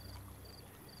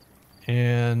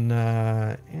 And,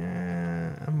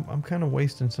 yeah, I'm kind of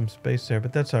wasting some space there,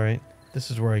 but that's alright. This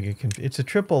is where I get confused. It's a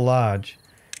triple lodge,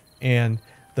 and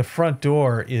the front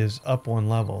door is up one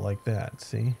level like that,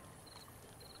 see?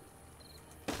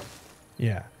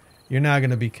 Yeah, you're now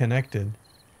going to be connected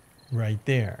right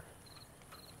there.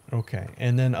 Okay,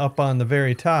 and then up on the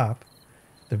very top,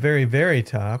 the very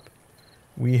top,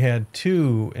 we had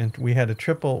two, and we had a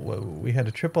triple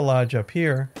lodge up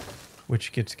here,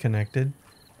 which gets connected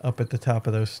up at the top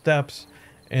of those steps,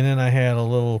 and then I had a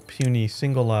little puny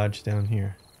single lodge down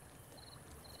here.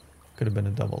 Could have been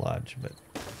a double lodge, but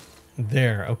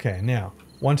there. Okay, now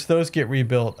once those get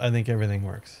rebuilt, I think everything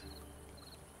works.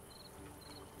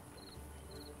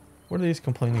 What are these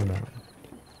complaining about?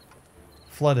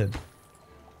 Flooded.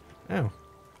 Oh.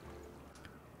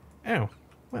 Oh.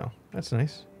 Well, that's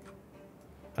nice.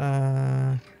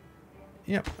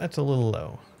 Yep, that's a little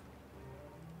low.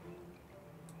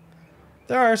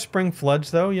 There are spring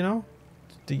floods, though, you know.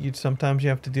 Sometimes you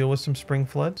have to deal with some spring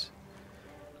floods.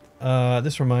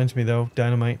 This reminds me, though,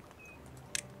 dynamite.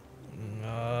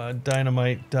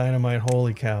 Dynamite.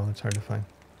 Holy cow, that's hard to find.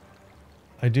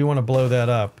 I do want to blow that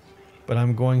up, but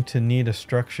I'm going to need a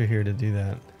structure here to do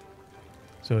that,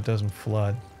 so it doesn't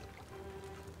flood.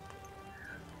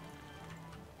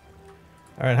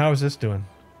 Alright, how is this doing?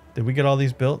 Did we get all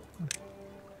these built?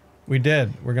 We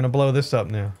did. We're going to blow this up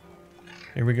now.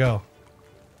 Here we go.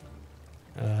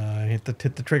 Hit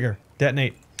the trigger.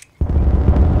 Detonate.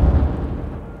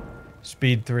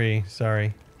 Speed 3,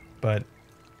 sorry. But,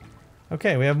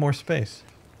 okay, we have more space.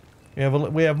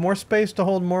 We have more space to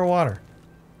hold more water.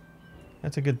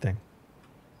 That's a good thing.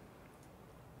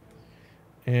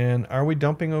 And are we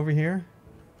dumping over here?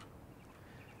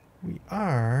 We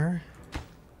are.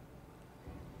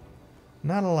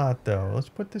 Not a lot, though. Let's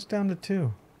put this down to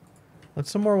 2. Let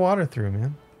some more water through,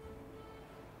 man.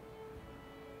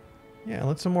 Yeah,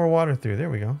 let some more water through. There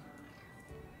we go.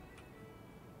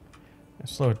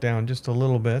 Slow it down just a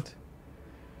little bit.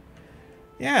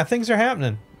 Yeah, things are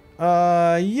happening.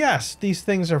 Yes, these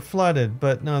things are flooded,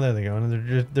 but no, there they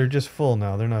go. They're just full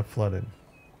now. They're not flooded.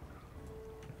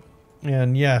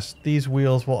 And yes, these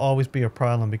wheels will always be a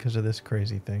problem because of this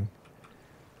crazy thing.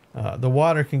 The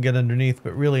water can get underneath,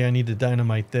 but really I need to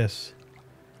dynamite this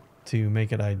to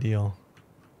make it ideal.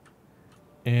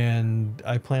 And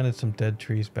I planted some dead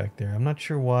trees back there. I'm not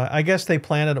sure why. I guess they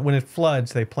planted, when it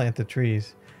floods, they plant the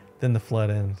trees. Then the flood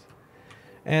ends.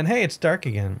 And hey, it's dark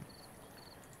again.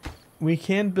 We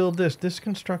can build this. This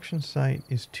construction site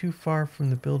is too far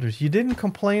from the builders. You didn't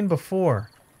complain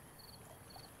before.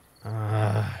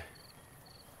 Alright,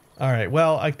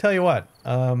 well, I tell you what.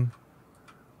 And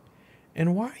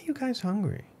why are you guys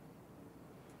hungry?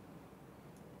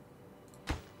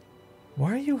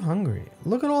 Why are you hungry?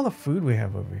 Look at all the food we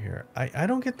have over here. I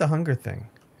don't get the hunger thing.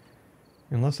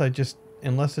 Unless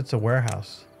it's a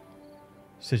warehouse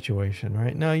situation,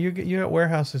 right? No, you got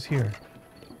warehouses here.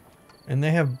 And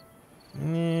they have,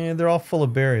 they're all full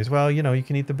of berries. Well, you know, you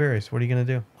can eat the berries. What are you going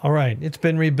to do? All right, it's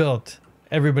been rebuilt.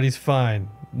 Everybody's fine.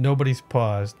 Nobody's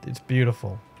paused. It's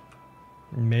beautiful.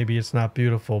 Maybe it's not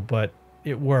beautiful, but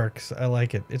it works. I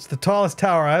like it. It's the tallest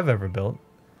tower I've ever built.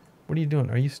 What are you doing?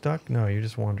 Are you stuck? No, you're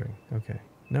just wandering. Okay.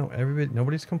 No,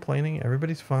 nobody's complaining.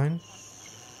 Everybody's fine.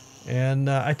 And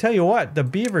I tell you what, the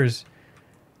beavers,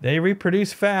 they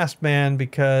reproduce fast, man,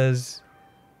 because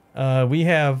we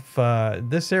have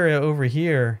this area over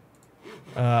here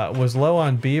was low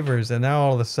on beavers, and now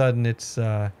all of a sudden it's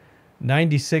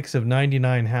 96 of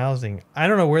 99 housing. I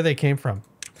don't know where they came from.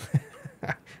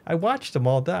 I watched them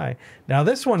all die. Now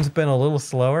this one's been a little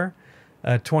slower.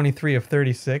 23 of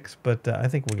 36, but I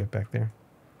think we'll get back there.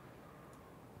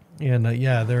 And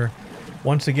yeah, they're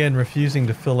once again refusing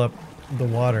to fill up the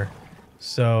water.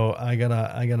 So I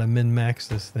gotta min-max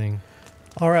this thing.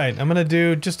 All right, I'm gonna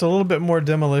do just a little bit more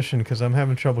demolition because I'm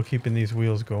having trouble keeping these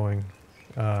wheels going.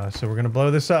 So we're gonna blow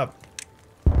this up.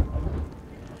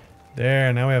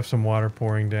 There, now we have some water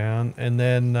pouring down. And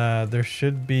then there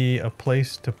should be a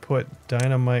place to put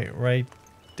dynamite right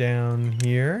down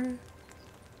here.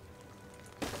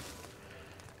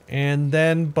 And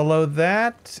then below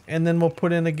that, and then we'll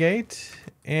put in a gate,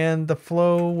 and the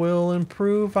flow will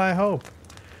improve, I hope.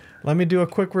 Let me do a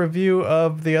quick review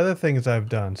of the other things I've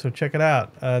done. So check it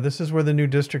out. This is where the new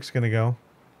district's going to go.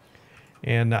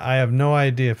 And I have no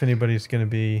idea if anybody's going to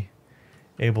be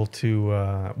able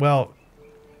to... well,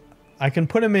 I can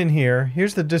put them in here.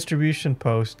 Here's the distribution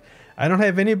post. I don't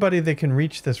have anybody that can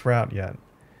reach this route yet.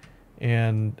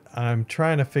 And I'm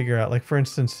trying to figure out, like, for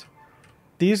instance,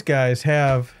 these guys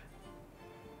have...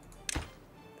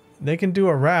 They can do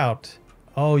a route.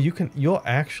 Oh, you'll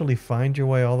actually find your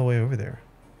way all the way over there.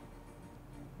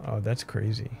 Oh, that's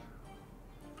crazy.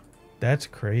 That's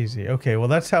crazy. Okay, well,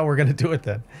 that's how we're going to do it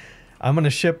then. I'm going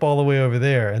to ship all the way over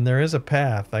there, and there is a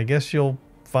path. I guess you'll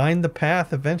find the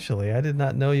path eventually. I did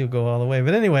not know you'll go all the way.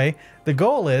 But anyway, the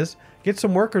goal is get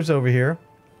some workers over here.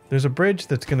 There's a bridge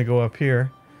that's going to go up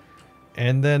here.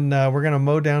 And then we're going to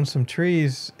mow down some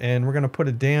trees, and we're going to put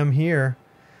a dam here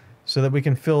so that we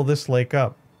can fill this lake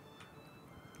up.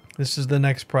 This is the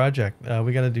next project.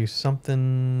 We got to do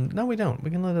something. No, we don't.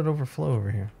 We can let it overflow over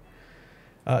here.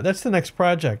 That's the next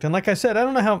project. And like I said, I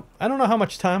don't know how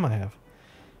much time I have.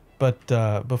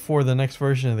 But before the next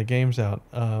version of the game's out,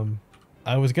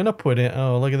 I was gonna put in.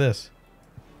 Oh, look at this.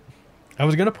 I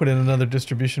was gonna put in another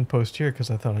distribution post here because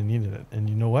I thought I needed it. And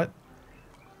you know what?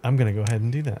 I'm gonna go ahead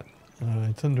and do that.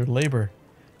 It's under labor,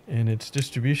 and it's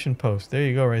distribution post. There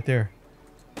you go, right there.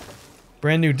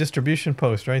 Brand new distribution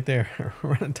post right there,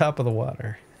 right on top of the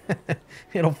water.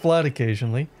 It'll flood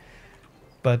occasionally,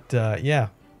 but yeah,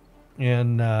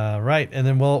 and right, and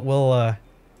then we'll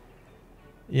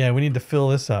yeah, we need to fill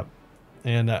this up,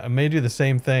 and I may do the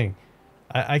same thing.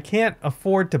 I can't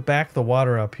afford to back the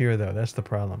water up here though. That's the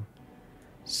problem.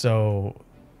 So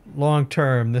long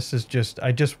term, this is just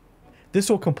this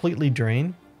will completely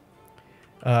drain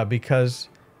because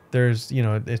there's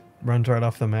it runs right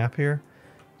off the map here.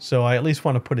 So I at least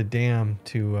want to put a dam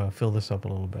to fill this up a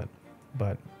little bit.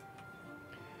 But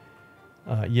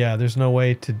yeah, there's no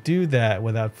way to do that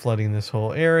without flooding this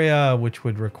whole area, which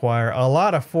would require a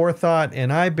lot of forethought,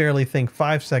 and I barely think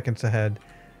 5 seconds ahead,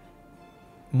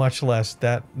 much less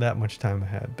that much time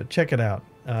ahead. But check it out.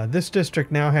 This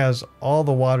district now has all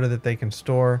the water that they can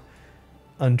store.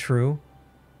 Untrue.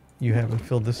 You haven't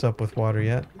filled this up with water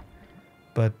yet.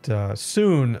 But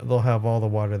soon they'll have all the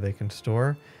water they can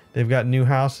store. They've got new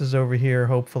houses over here,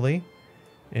 hopefully.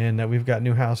 And we've got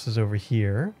new houses over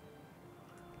here.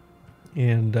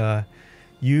 And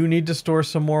you need to store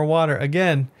some more water.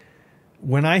 Again,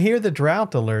 when I hear the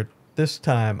drought alert this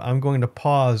time, I'm going to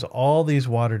pause all these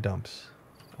water dumps.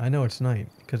 I know it's night,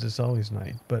 because it's always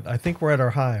night. But I think we're at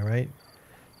our high, right?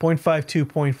 0.52,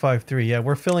 0.53. Yeah,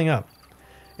 we're filling up.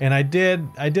 And I did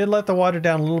let the water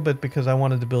down a little bit because I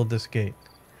wanted to build this gate.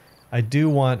 I do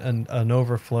want an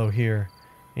overflow here.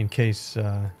 In case,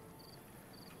 for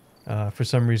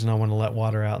some reason, I want to let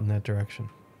water out in that direction.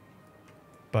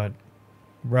 But,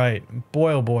 right.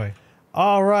 Boy, oh boy.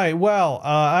 All right. Well,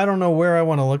 I don't know where I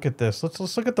want to look at this. Let's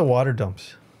look at the water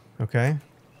dumps. Okay?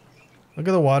 Look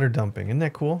at the water dumping. Isn't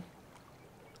that cool?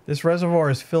 This reservoir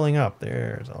is filling up.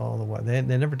 There's all the water. They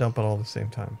never dump it all at the same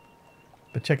time.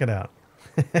 But check it out.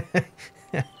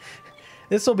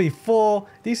 This will be full.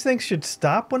 These things should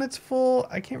stop when it's full.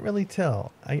 I can't really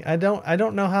tell. I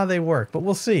don't know how they work, but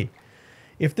we'll see.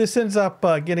 If this ends up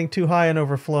getting too high and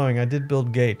overflowing, I did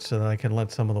build gates so that I can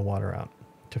let some of the water out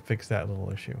to fix that little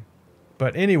issue.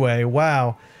 But anyway,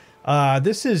 wow.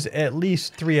 This is at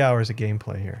least 3 hours of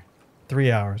gameplay here. 3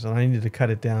 hours, and I needed to cut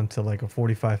it down to like a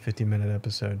 45, 50-minute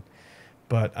episode.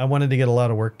 But I wanted to get a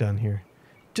lot of work done here,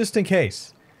 just in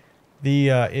case.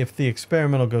 If the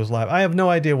experimental goes live, I have no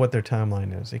idea what their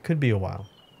timeline is. It could be a while,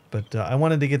 but I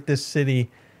wanted to get this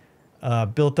city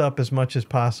built up as much as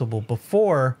possible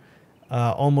before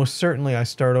almost certainly I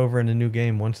start over in a new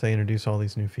game once they introduce all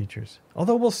these new features.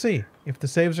 Although we'll see. If the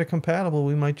saves are compatible,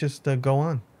 we might just go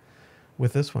on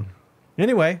with this one.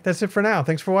 Anyway, that's it for now.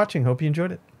 Thanks for watching. Hope you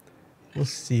enjoyed it. We'll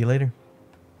see you later.